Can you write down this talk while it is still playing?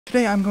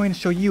Today I'm going to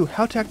show you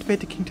how to activate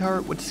the King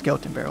Tower with the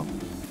Skeleton Barrel.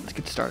 Let's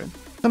get started.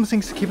 Some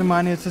things to keep in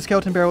mind is the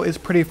Skeleton Barrel is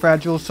pretty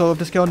fragile, so if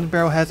the Skeleton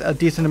Barrel has a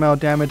decent amount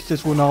of damage,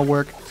 this will not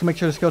work, so make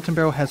sure the Skeleton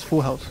Barrel has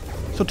full health.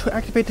 So to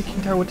activate the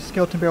King Tower with the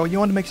Skeleton Barrel, you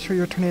want to make sure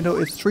your tornado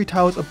is 3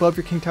 tiles above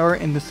your King Tower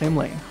in the same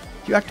lane.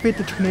 You activate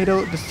the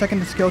tornado the second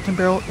the Skeleton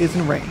Barrel is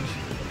in range.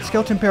 The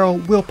Skeleton Barrel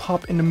will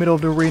pop in the middle of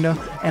the arena,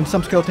 and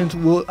some skeletons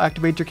will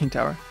activate your King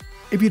Tower.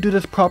 If you do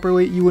this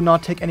properly, you will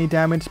not take any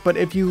damage, but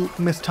if you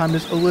mistime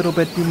this a little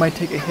bit, you might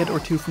take a hit or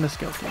two from the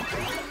skeleton.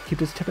 Keep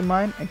this tip in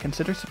mind and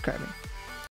consider subscribing.